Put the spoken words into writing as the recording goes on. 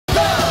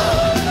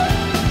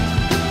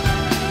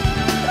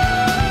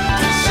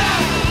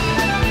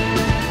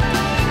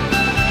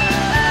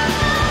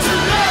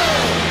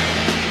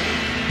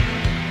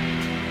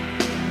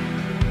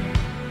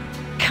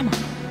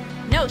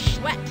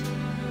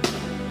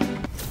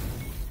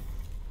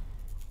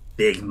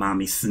Big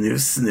Mommy Snoo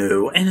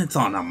Snoo, and it's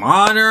on a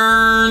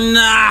modern.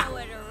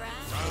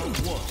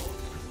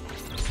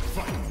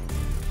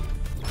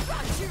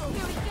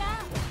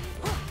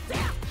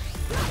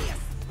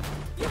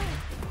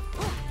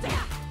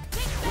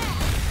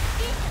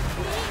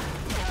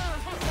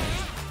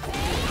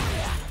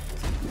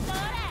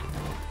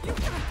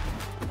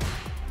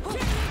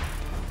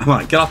 Come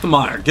on, get off the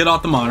monitor. Get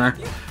off the monitor.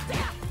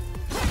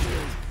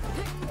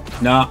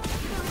 Nah.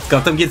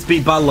 Capcom gets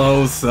beat by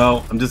lows,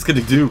 so I'm just gonna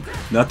do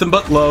nothing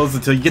but lows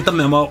until you get the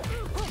memo.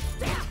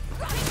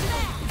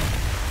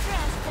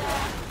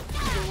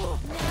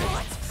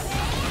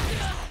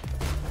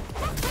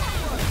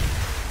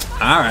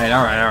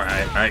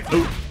 Alright.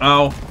 Ooh,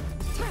 oh.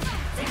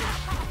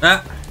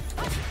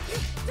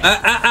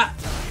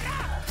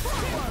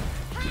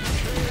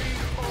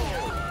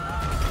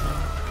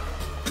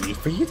 Need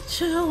for you to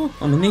chill.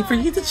 I'm gonna need for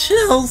you to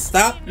chill.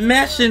 Stop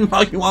meshing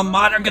while you on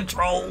modern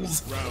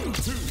controls.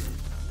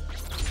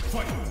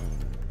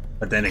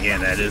 But then again,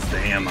 that is the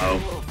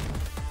ammo.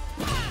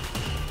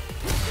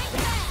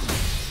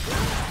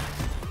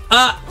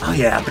 Oh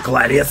yeah, the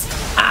Gladius.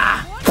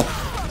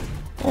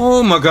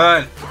 Oh my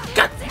god.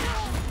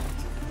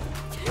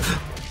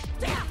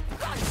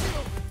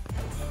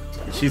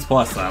 She's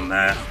plus on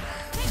that.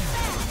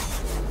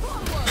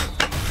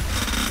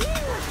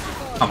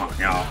 Come on,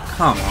 y'all.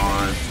 Come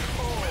on.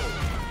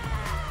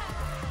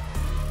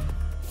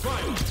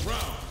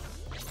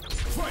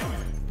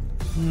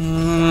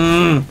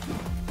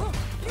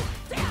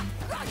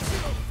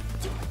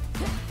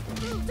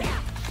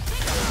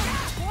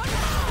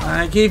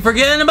 I keep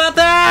forgetting about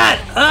that!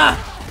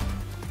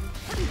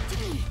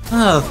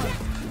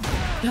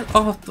 Get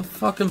off the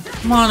fucking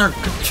monitor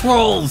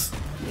controls!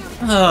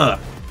 Oh.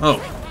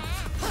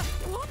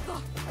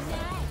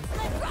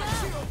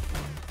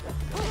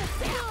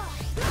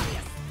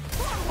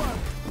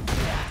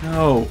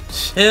 No,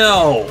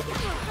 chill!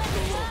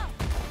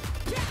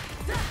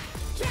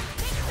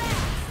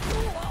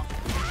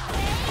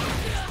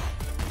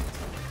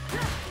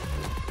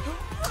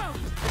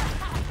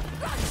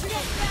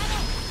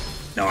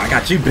 No, I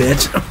got you,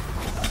 bitch.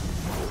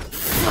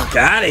 Fuck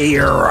out of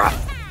here. That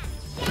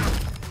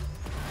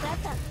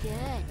felt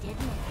good,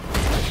 didn't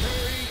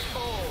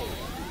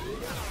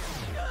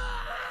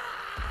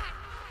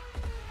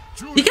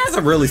it? You guys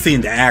are really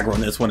seeing the aggro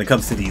on this when it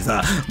comes to these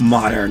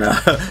modern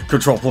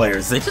control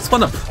players. They just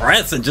want to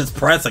press and just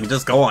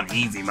go on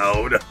easy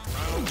mode.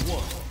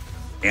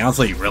 And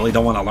honestly, you really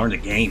don't want to learn the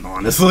game,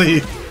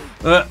 honestly.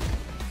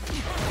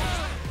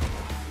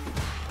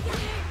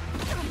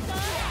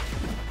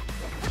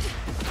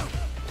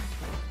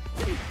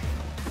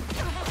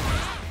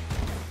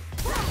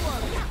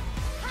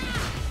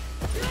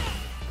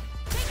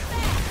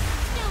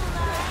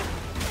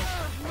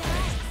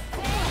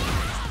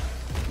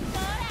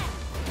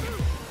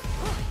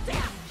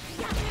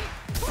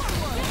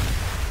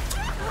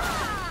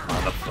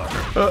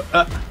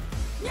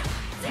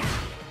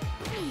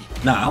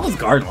 Nah, I was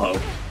guard low.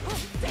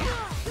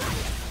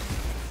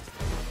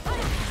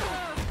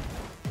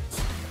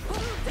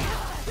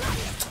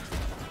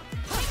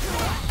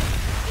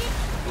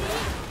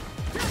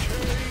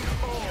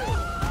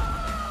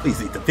 Please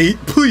eat the feet.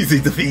 Please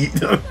eat the feet.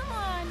 Come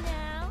on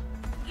now.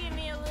 Give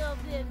me a little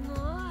bit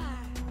more.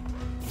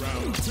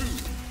 Round 2.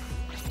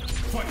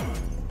 Fight.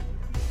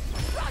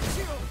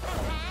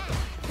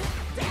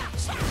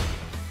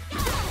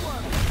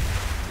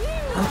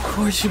 Of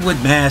course you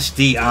would mash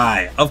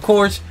DI. Of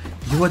course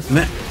you would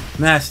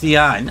mash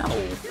DI.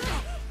 No.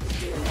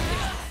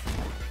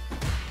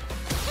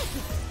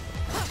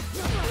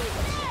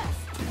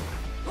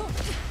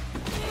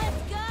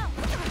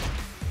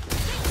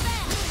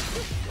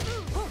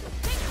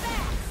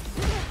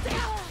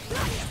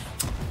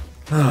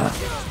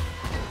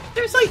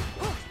 Seriously?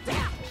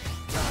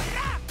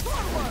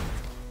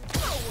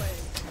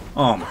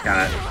 Oh my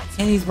god.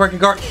 And he's working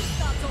guard.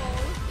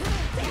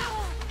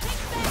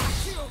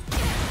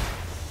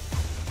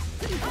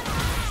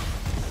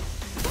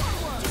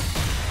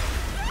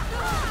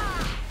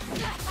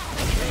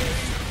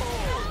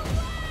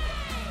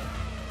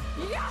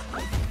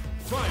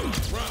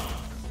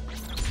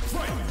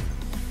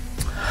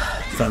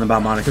 Something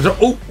about Monica's.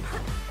 Oh!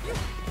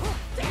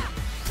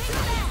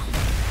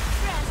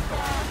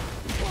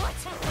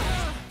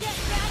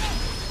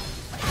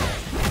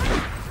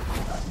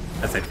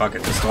 I say fuck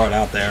it, just start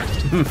out there. That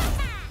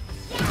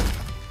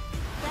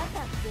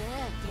felt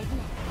good, didn't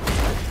it?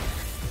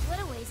 What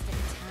a waste of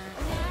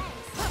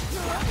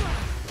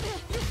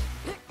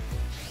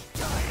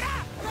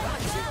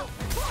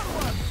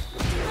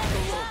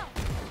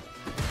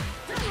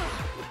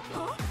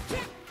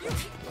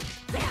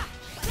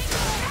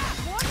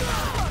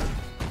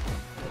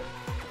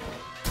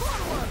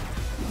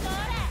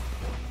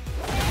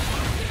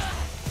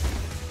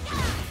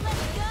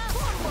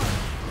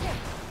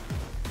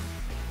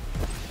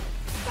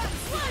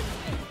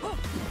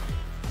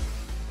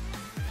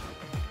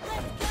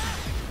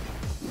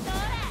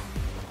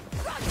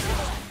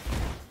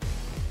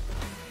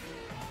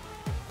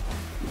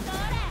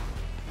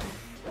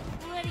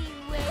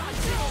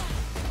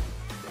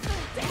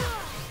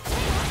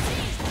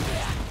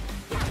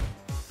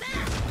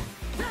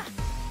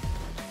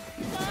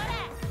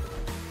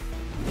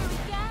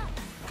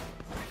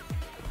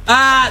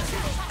Ah!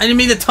 I didn't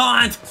mean to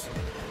taunt!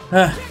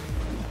 I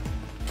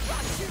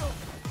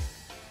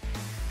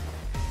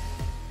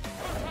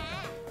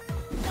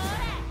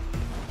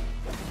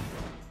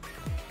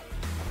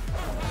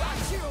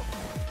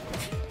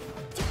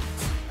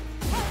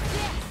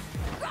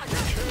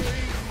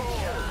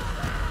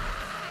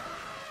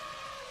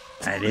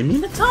didn't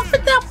mean to talk for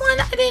that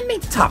one. I didn't mean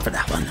to talk for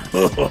that one.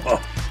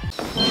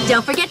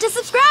 Don't forget to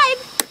subscribe.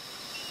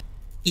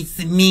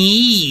 It's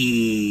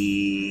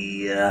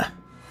me. I'm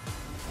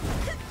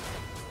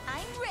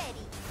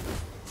ready.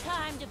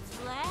 Time to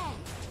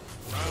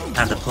play.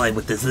 Time to play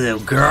with this little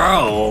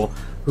girl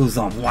who's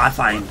on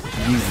Wi-Fi and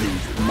using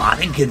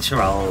modding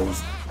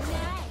controls.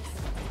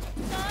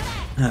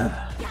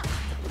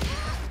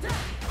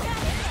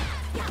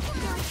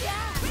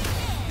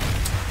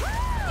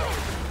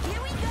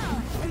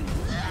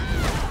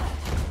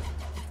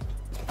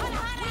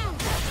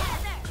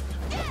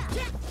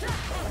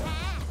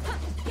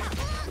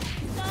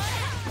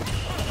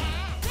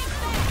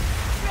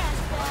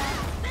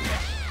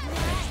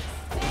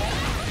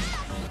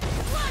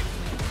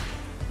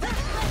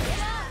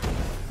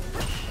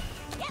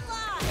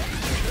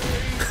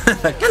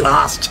 Get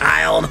lost,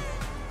 child!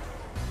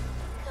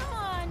 Come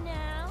on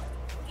now.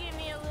 Give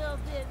me a little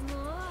bit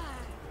more.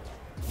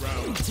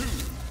 Round 2.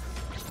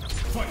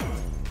 Fight.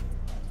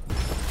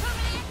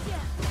 Coming at ya.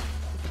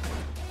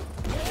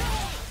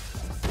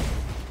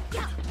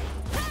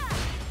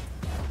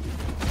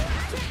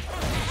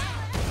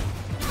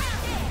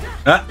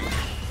 Ah.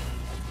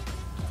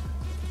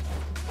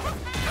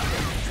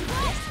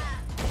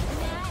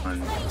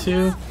 One,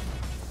 two.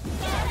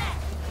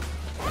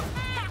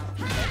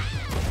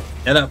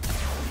 Get up.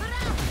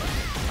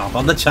 Hop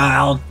on the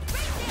child.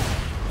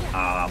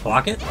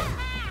 Block it.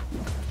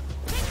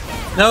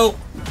 No.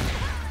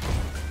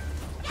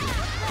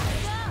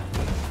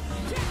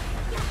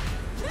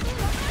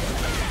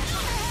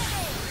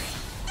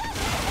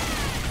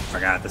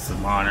 Forgot this is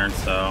modern,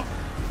 so.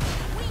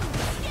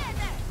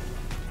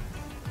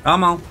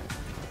 Come on.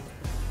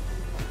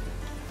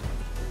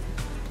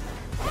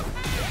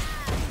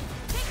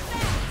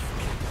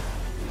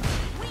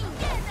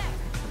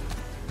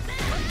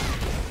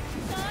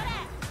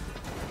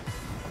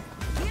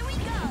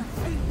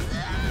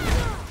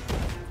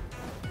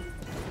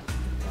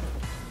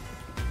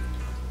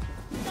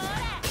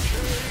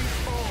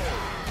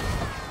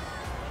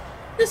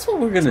 This is what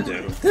we're gonna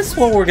do. This is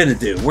what we're gonna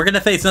do. We're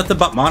gonna face nothing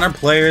but modern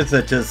players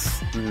that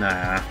just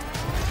nah.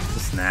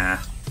 Just nah.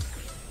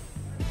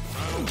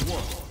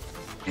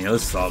 You know,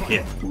 this is all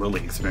get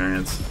Lily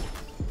experience.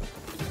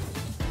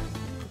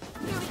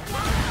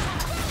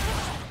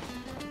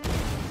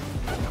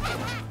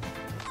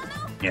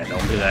 Yeah,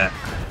 don't do that.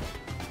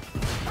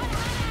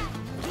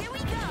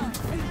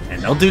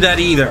 And don't do that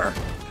either.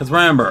 Because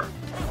remember,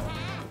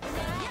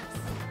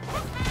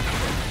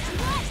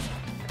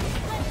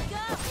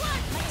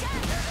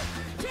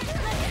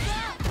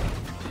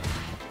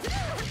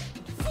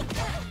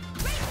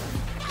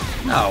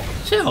 no,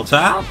 chill,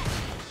 child.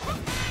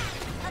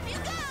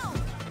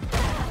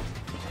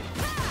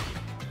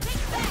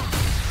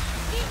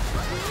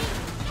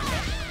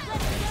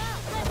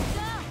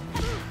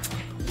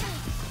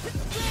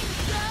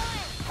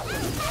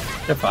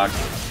 Get fucked.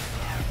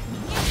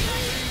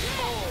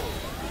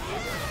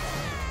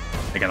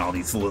 I got all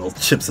these little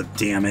chips of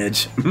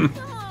damage. Round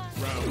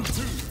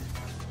 2.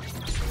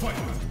 Fight.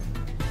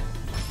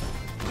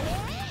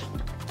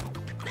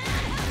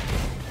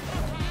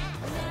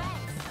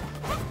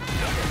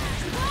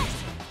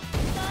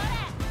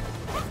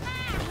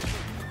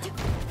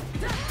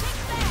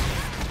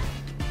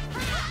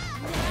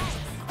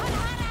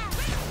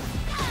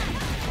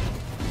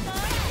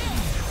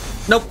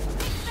 Nope.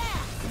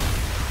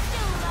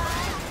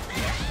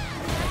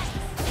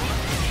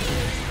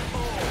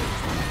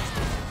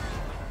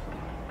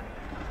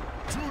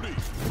 Juri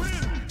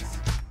wins.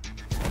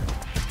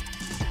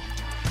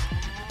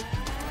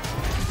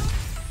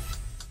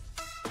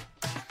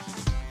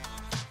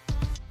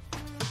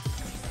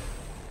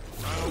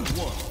 Round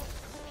 1.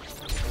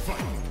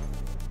 Fight.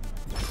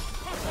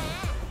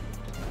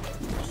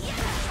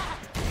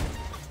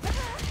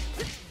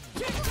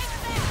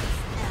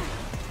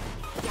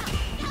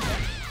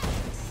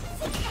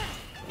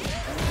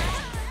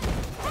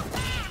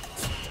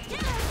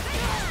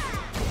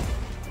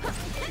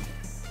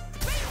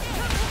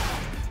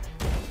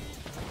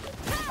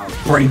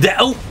 Bring that.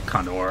 Oh,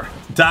 Condor.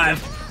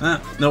 Dive.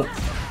 Nope.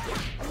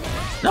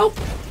 Nope.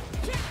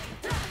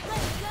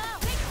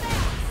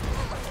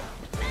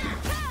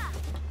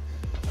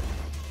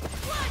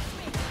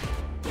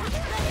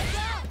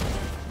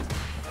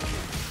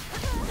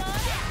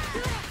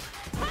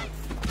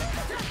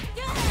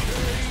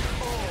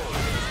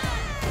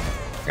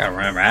 Gotta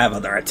remember, I have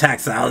other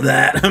attacks out of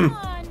that. Come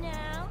on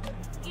now.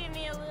 Give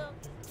me a little.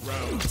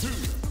 Round 2.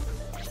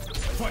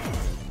 Fight.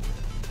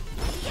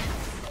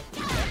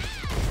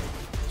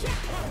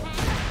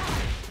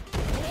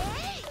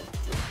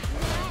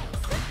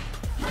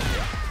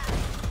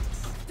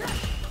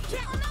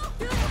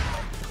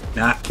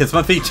 Nah, kiss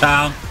my feet,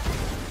 child.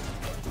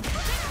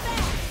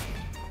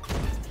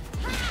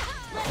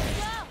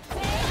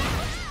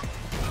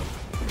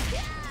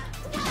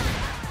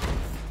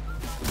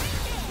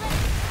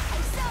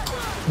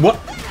 What?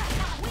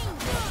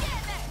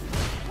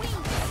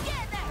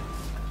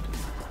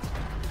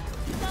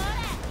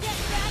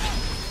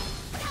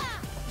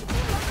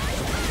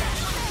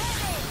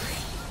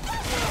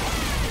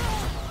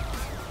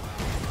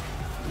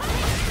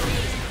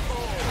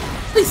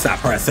 Please stop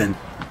pressing.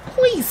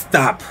 Please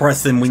stop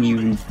pressing when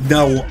you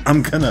know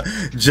I'm gonna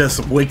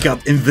just wake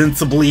up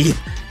invincibly,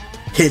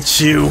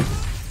 hit you.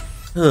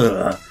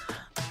 Ugh.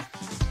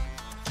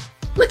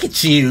 Look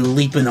at you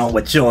leaping all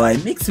with joy.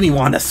 Makes me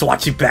want to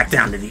swat you back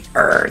down to the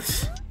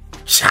earth.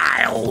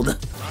 Child.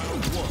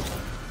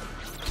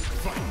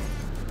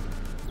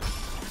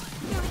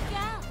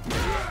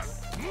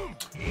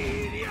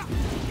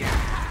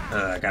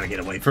 I gotta get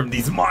away from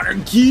these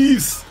modern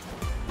geese.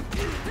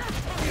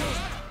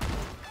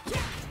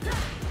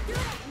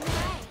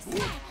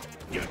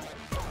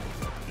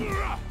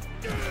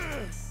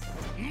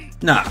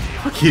 Nah,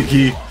 fuck you,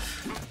 Key.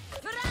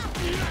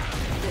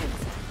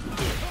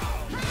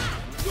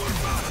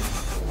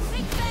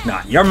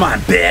 Nah, you're mine,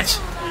 bitch.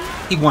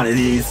 He wanted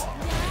these.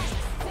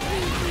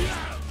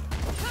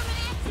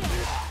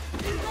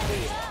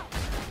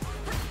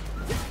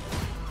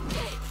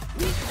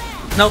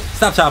 Nope,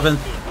 stop chopping.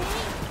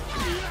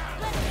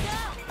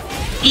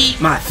 Eat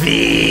my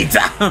feet.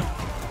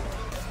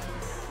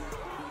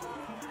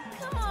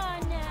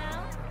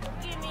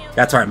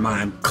 That's right,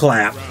 mime.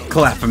 Clap.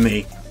 Clap for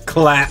me.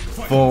 Clap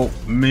for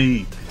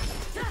me.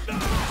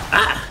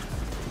 Ah.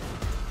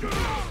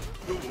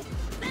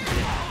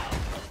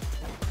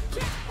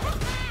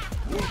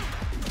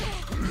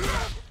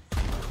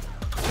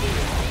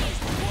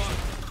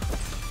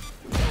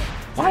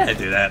 Why did I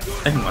do that?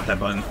 I didn't want that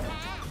button.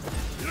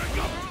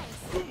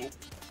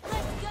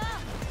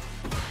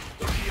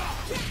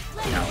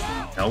 Now,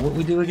 you know what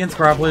we do against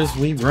grapplers?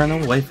 We run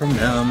away from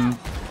them.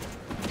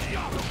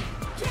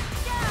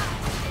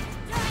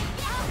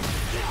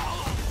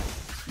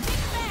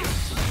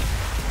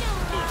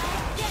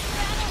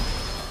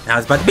 Now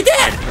it's about to be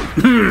dead!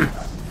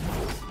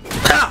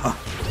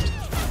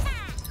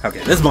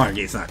 Okay, this modern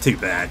game's not too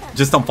bad.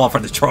 Just don't fall for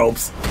the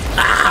tropes.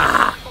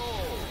 Ah!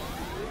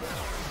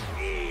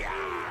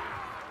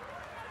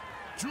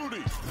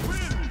 Juri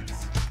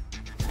wins.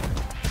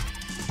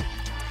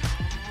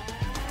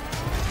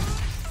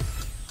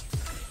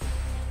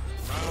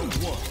 Round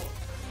 1.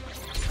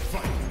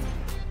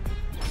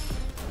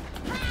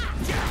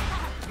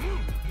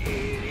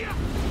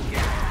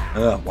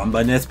 Fight. One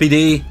button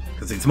SPD,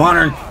 because it's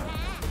modern.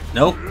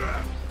 Nope.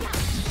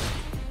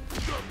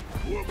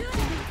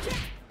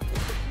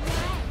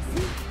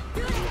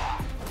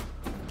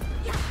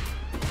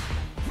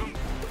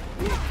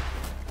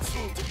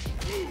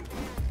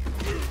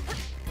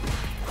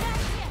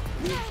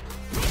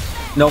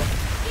 Nope.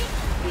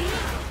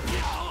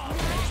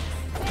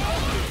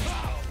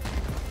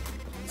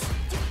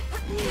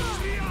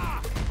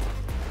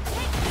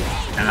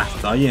 Ah,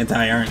 it's all you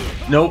anti-iron.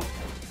 Nope.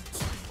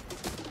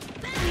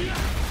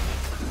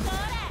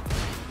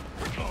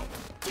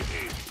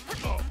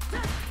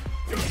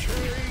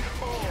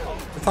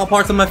 It's all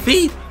parts of my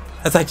feet,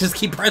 as I just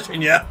keep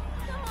pressuring you.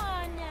 Come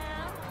on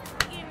now.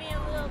 Give me a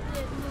little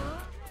bit more.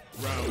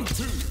 Round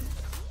 2.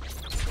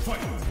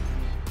 Fight.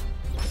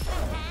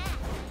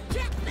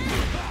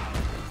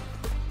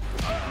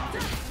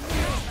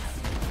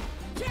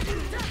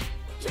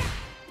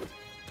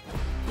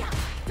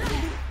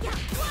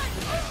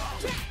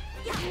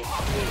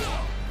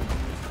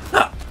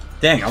 Ah,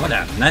 dang, I would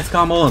have a nice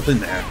combo up in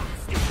there.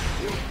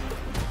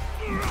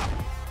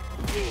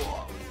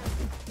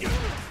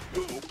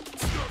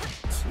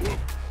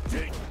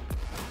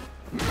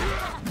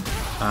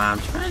 I'm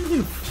trying to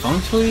do feng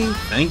shui.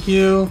 Thank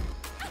you.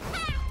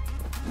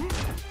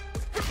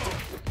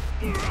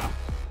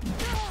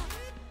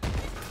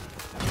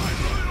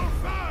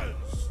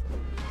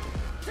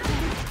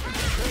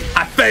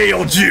 I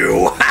failed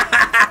you.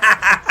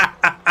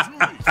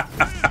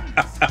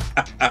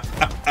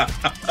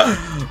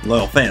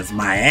 Little fans,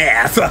 my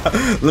ass.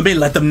 Let me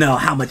let them know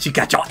how much you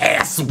got your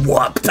ass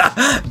whooped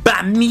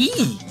by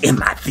me and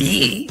my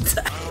feet.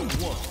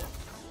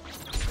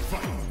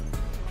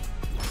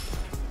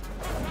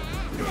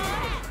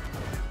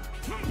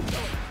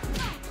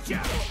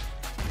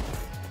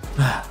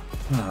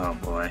 Oh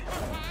boy.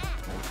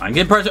 I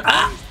get pressure.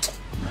 Ah!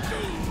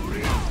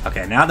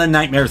 Okay, now the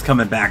nightmare's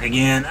coming back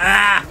again.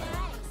 Ah!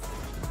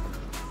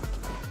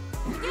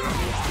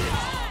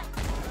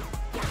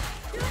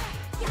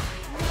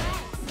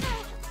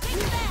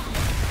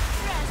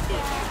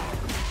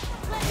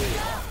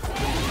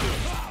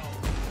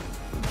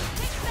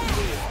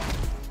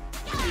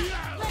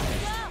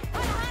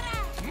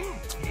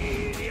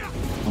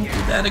 Don't do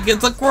that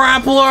against a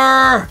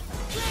grappler!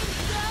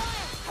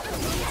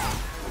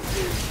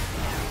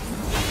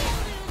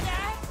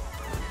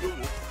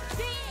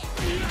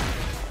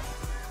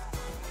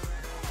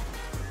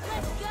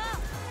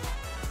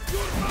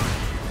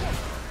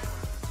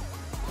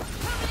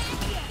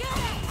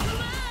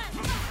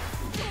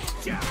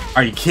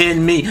 Are you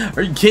kidding me?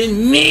 Are you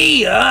kidding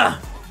me?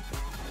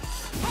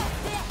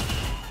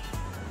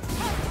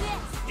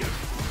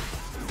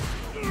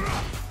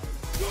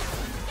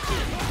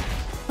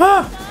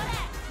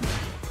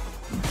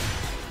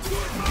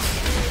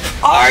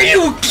 Are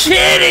you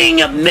kidding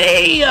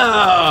me?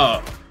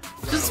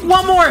 Just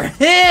one more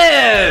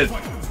hit!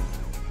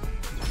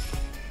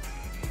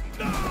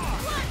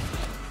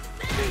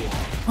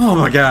 Oh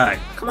my god,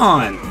 come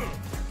on!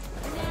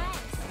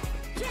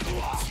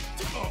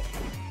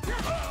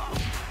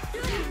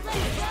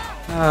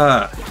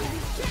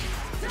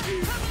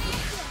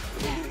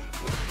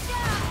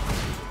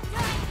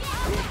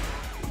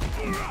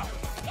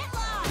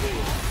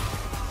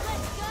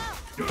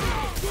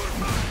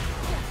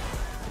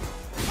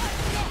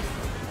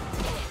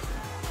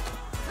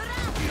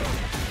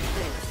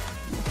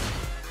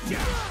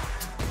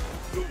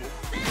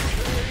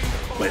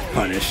 Wait,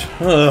 punish.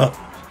 Ugh.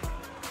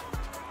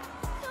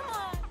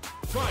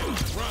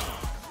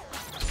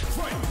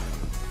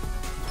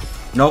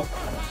 Nope.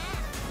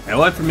 Stay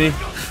away from me.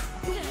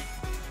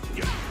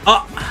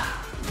 Oh!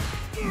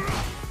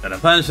 Gotta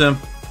punish him.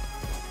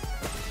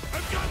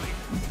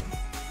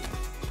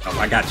 Oh,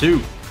 I got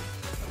you.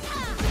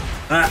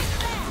 Ah!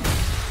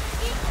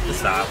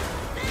 Stop.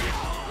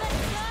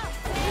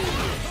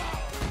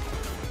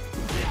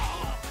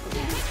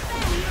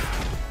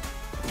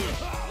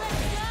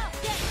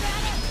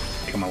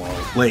 I think I'm a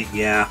little late,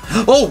 yeah.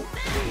 Oh!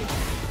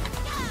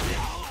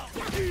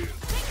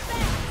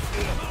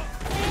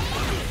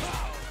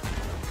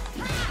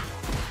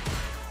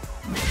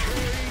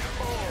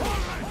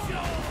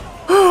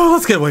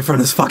 Let's get away from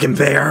this fucking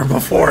bear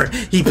before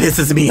he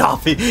pisses me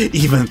off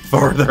even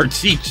further.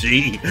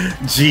 GG.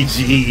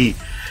 GG.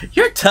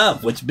 You're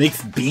tough, which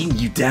makes beating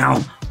you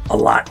down a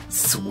lot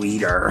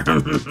sweeter.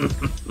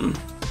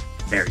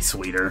 Very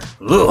sweeter.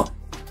 Ugh.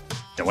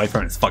 Get away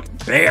from this fucking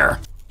bear.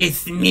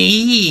 It's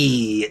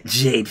me,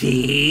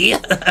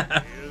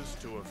 JP.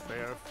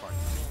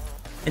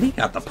 And he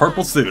got the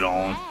purple suit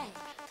on.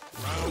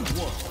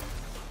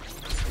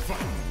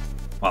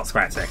 Well,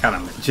 scratch that. Kind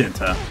of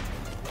magenta.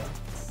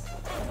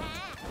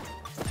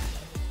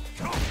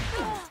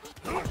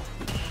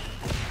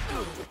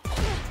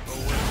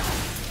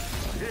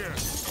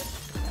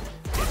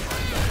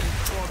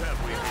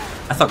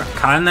 I still got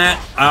caught in that.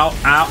 Ow,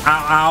 ow,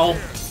 ow, ow.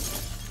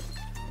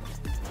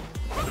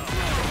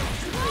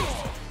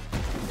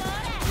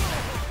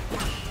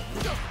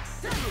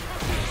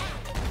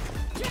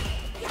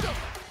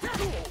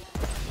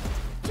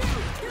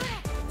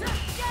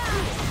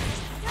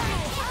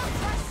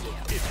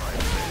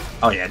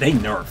 Oh yeah, they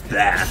nerfed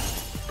that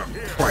from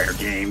prior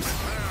games.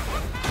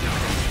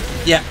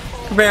 Yeah,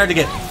 prepare to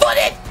get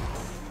footed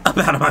up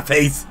out of my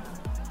face.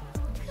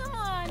 Come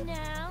on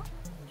now.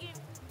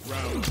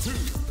 Round 2.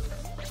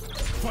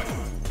 Fight.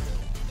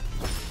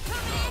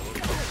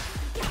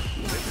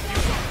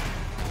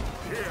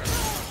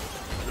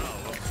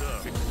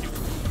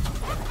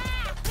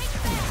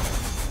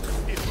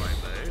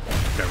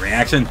 Good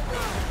reaction.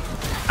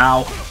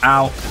 Ow,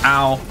 ow,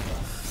 ow.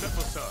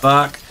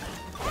 Fuck.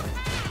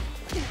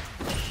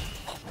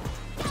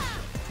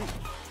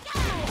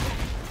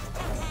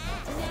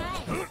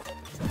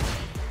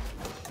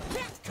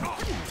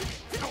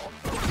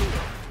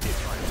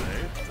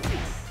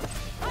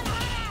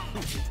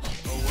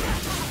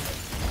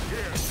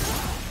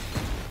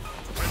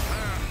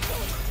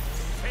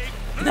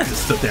 And I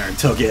just stood there and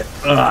took it.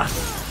 Ugh.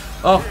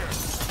 Oh.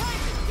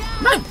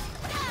 Man.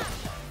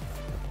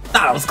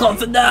 Thought I was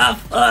close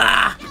enough.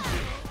 Ugh.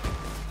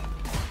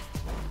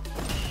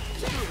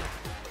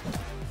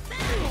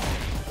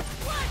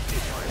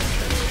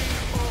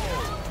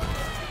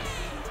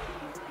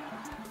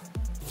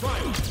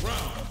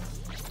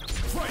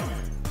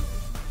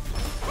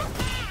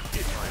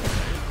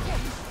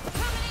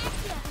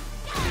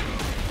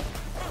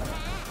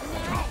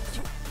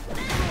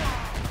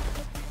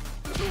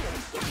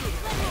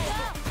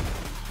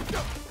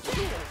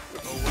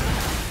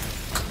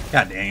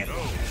 God dang it.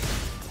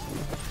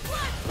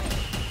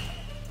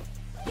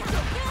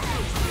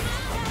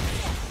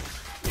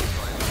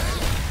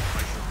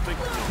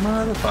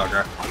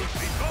 Motherfucker.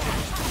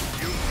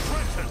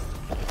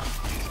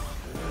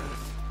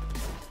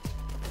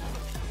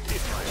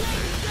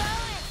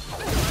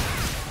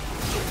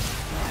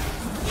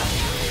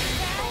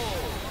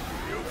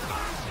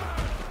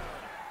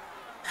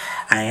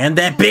 I am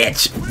that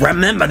bitch!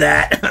 Remember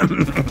that!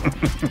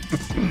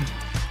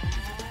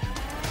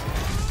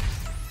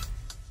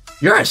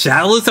 You're a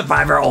shadowless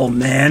survivor, old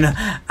man.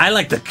 I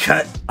like to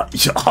cut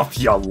off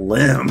your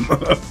limb.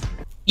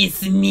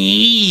 It's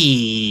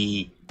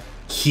me,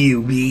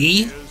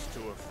 QB.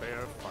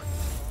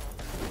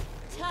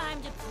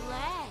 Time to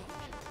play.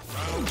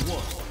 Round 1.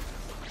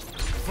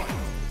 Fight.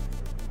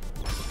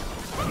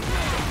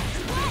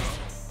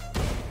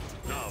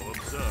 Now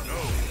observe.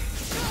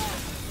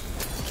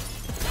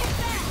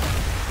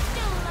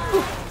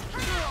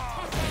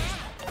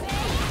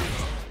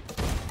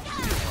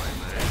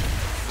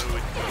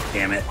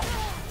 Damn it.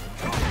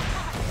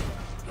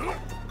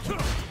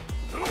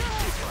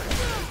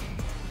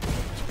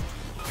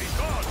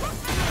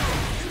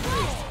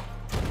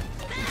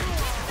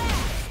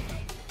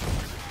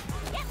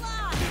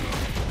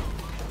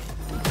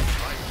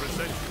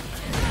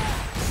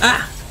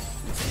 Ah!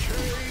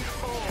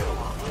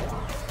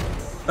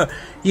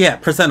 Yeah,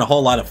 present a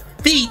whole lot of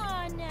feet Come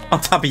on now.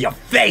 on top of your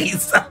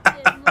face. A bit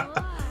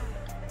more.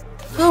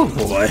 Oh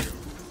boy.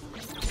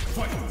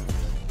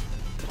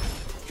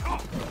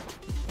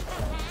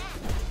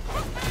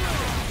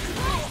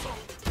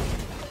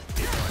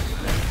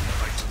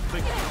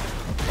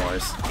 Of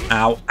course.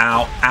 Ow,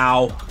 ow,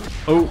 ow.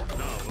 Oh.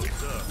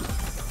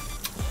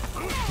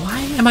 Why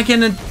am I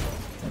getting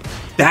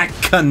that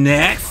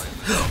connects?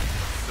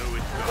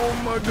 Oh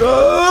my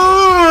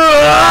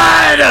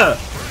god!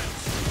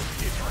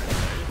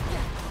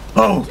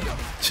 Oh,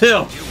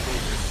 chill.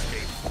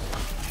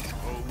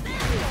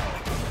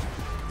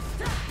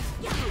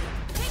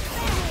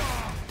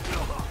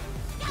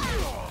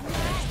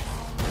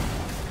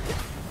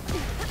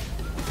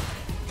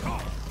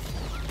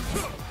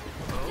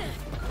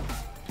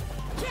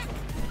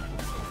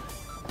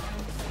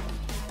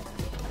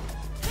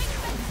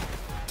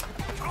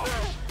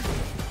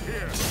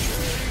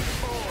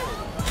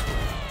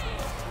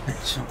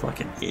 I'm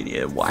fucking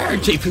idiot. Why are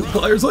JP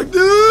players like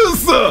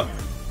this?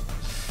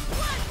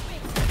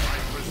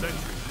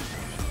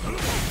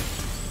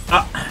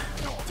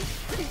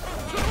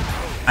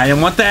 I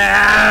didn't want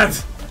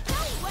that.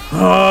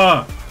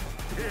 Oh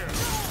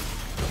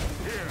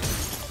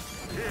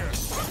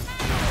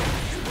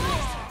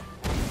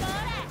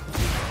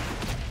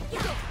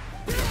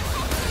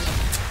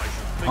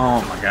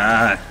my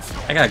god.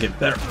 I gotta get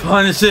better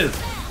punishes.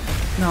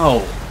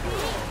 No.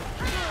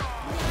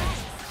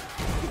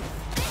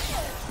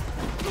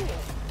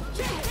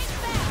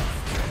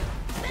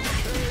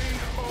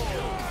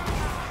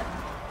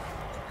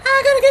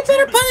 I gotta get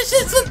better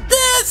punishes with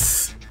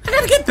this! I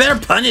gotta get better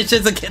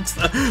punishes against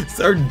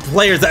certain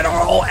players that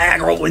are all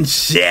aggro and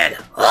shit!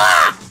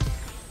 Ah!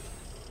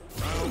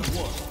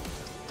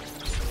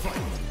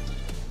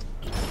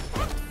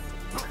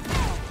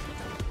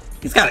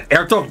 He's got an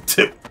air throw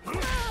too!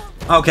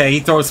 Okay, he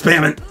throws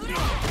spamming.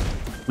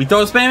 We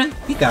throw spamming?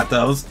 He got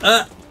those.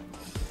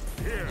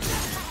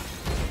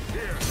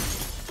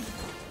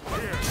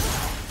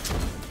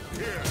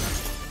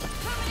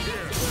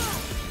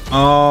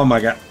 Oh my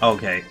god.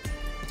 Okay.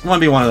 I want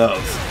to be one of those.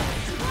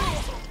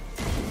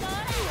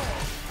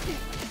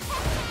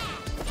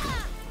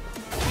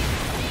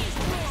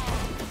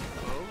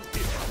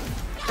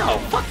 Oh,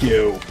 fuck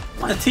you.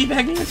 Want to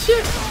teabag me and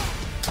shit?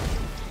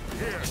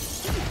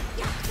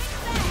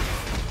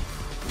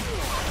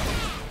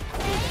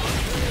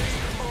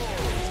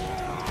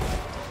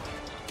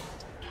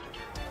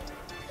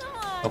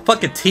 A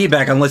fucking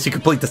teabag unless you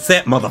complete the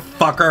set,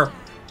 motherfucker.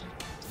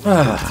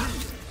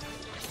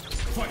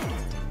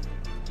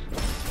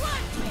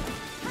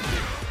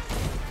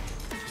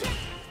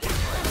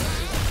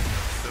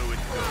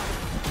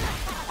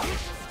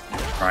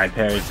 Ride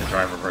parries to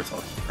drive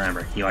reversal.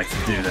 Remember, he likes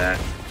to do that.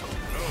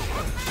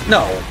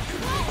 No!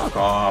 Fuck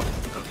off.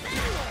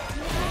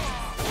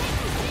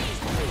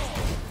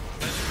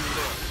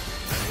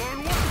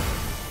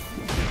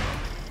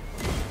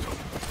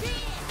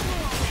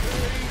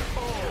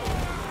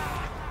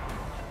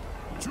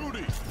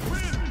 Juri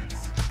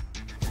wins.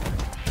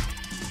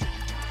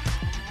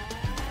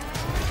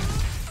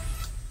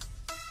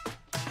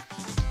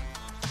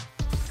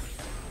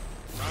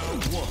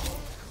 Round 1.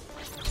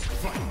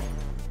 Fight.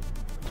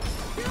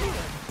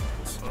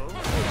 Let's go.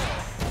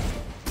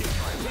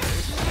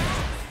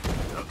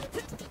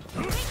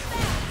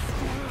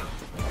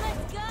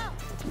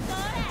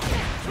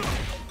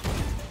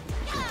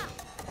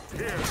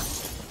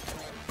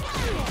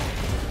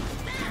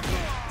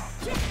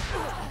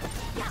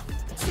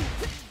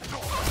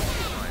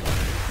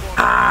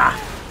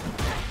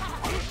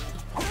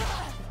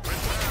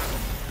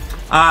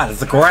 Ah,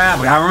 that's a grab.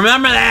 I gotta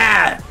remember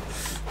that.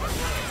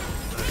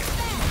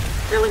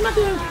 Really, my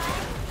dude.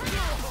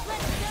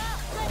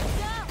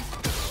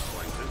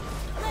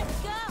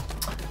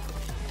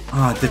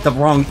 Ah, I did the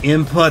wrong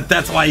input.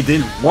 That's why it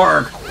didn't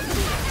work.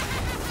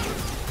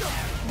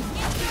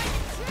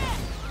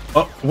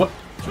 Oh, what?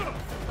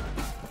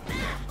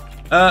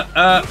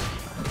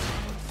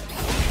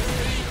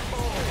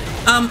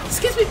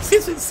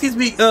 Excuse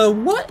me,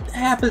 what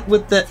happened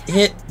with the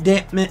hit,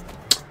 damn it?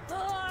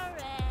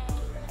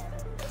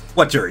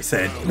 What Juri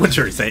said. What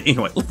Juri said.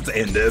 Anyway, let's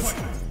end this.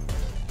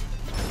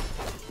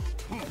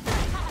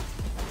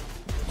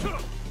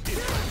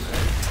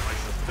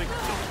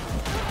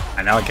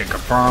 I know I can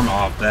confirm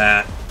off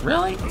that.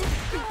 Really?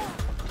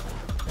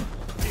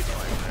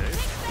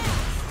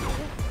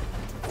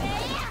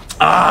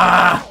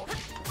 Ah!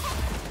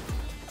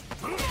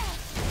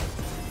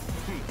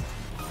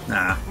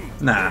 Nah.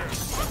 Nah.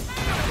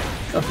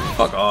 Oh,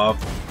 fuck off.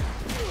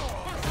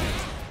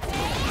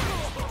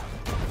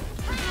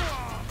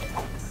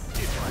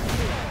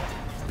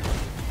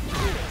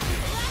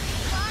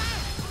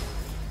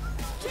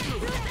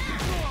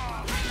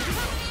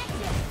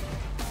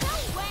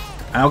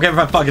 I don't care if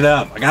I fuck it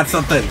up. I got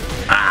something.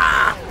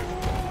 Ah!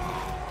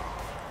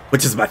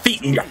 Which is my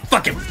feet in your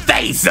fucking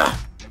face! Round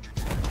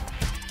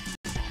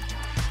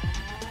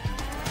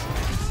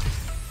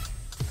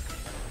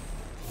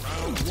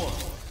 1.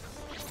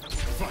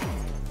 Fight.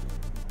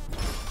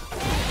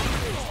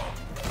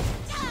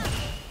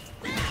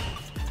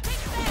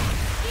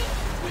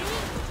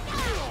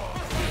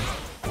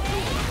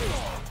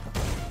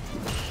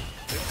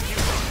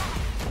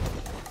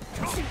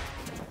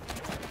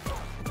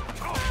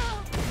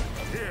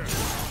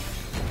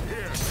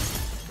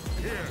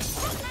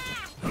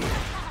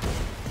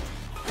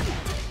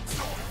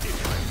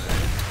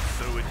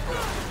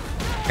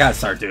 Gotta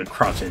start doing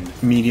crouching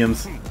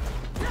mediums.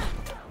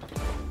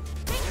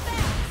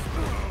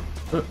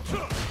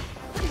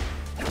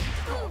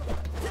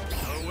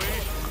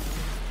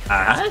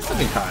 I still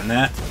been caught in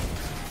that.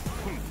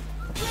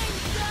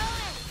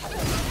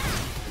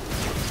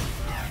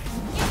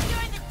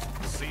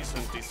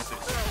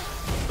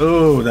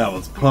 Oh, that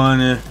was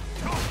punny.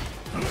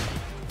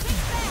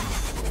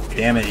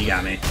 Damn it, you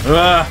got me.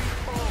 Ugh.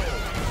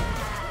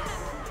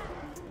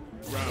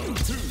 Round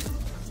 2.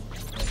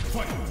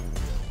 Fight.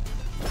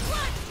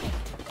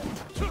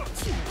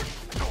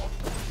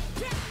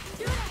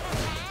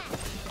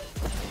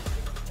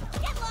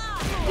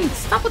 Hey,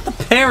 stop with the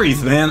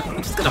parries, man.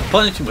 I'm just gonna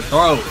punish you with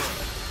throws.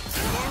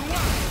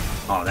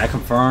 Oh, that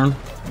confirmed.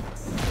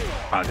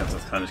 Probably got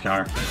this punish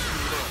counter.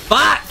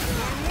 But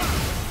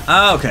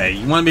okay,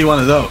 you want to be one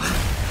of those.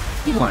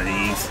 You one of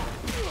these.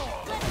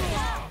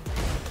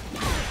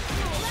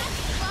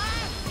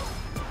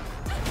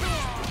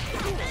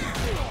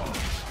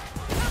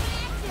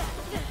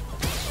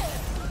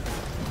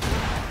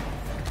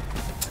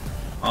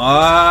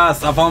 Ah,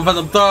 stop falling for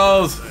the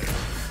throws.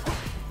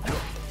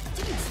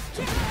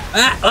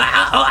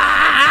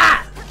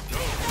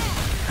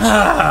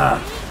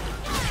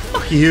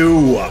 Fuck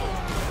you.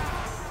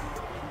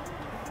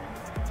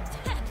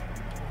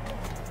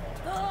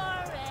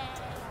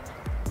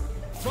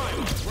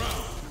 Final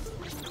round.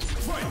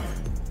 Fight.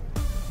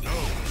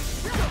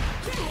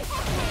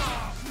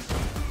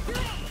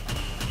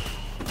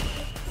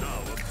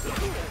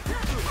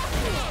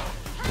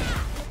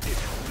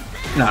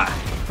 Nah.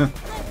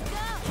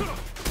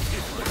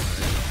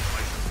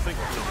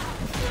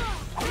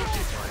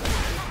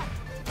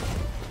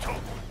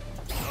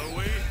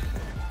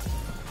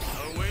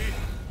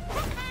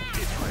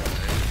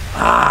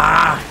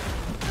 Ah!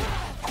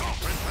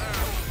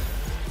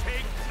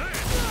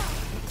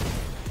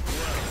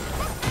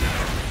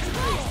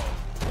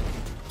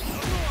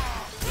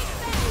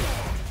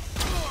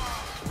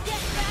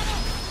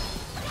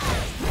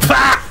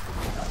 Bah!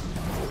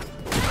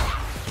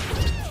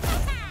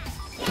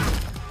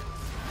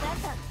 That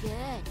felt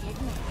good,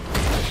 didn't it?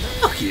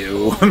 Fuck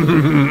you.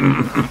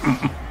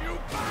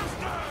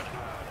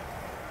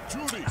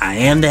 Juri. I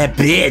am that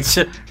bitch.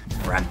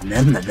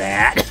 Remember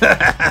that.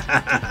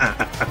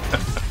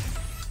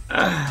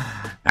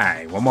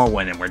 Alright, one more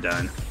win and we're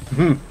done.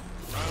 Round 1.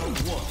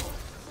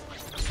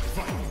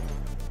 Fight.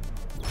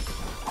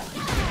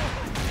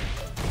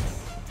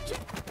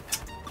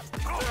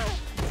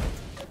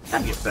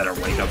 Gotta get better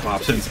wake up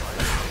options.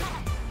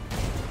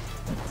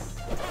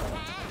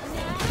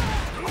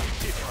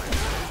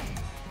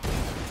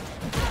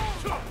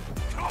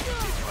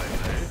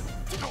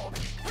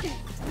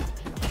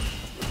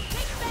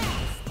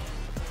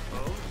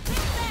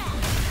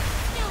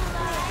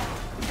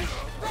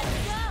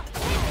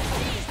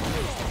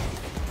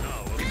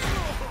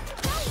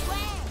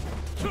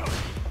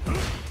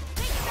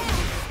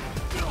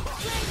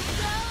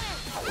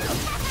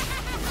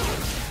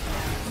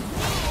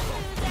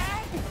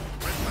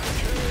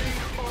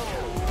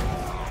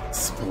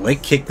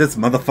 Split kick this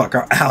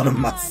motherfucker out of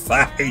my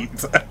sight. A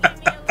little bit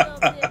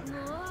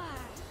more.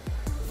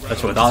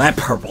 That's with all that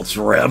purple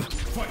drip.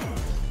 Fight.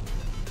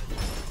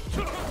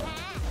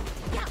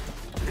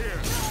 Here.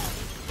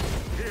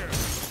 Here. Here.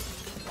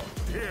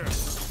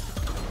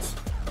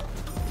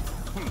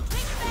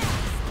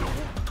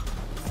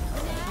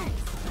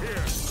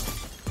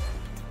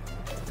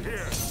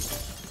 Here.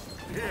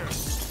 Here.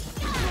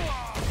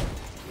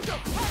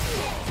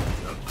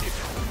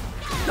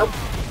 Nope.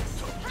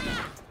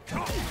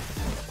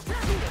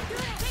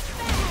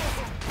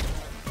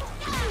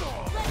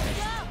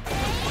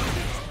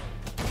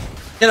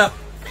 Get up.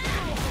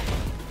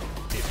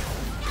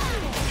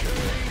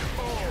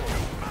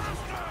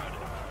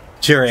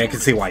 Juri, I can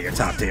see why you're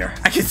top tier.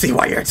 I can see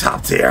why you're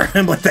top tier.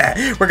 And with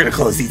that, we're gonna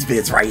close these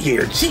bids right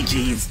here.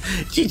 GG's.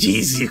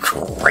 GG's, you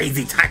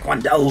crazy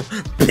Taekwondo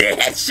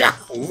bitch.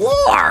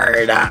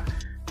 Lord.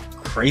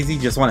 Crazy,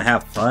 just want to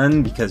have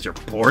fun because you're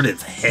bored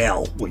as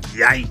hell.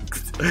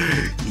 Yikes.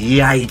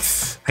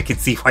 Yikes. I can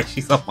see why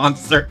she's a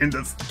monster in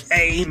this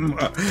game.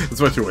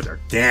 Especially with her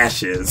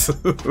dashes.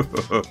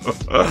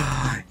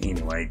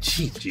 Anyway,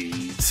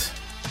 GG's.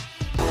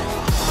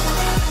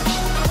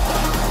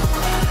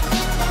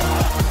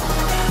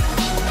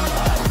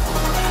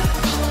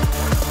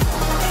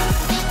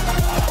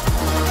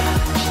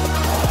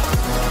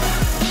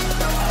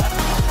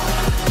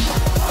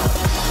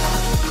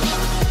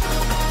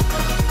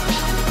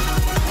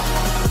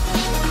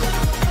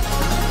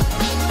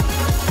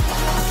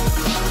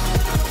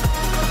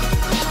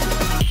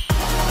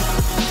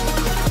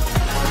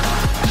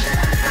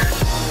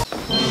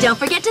 Don't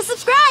forget to subscribe.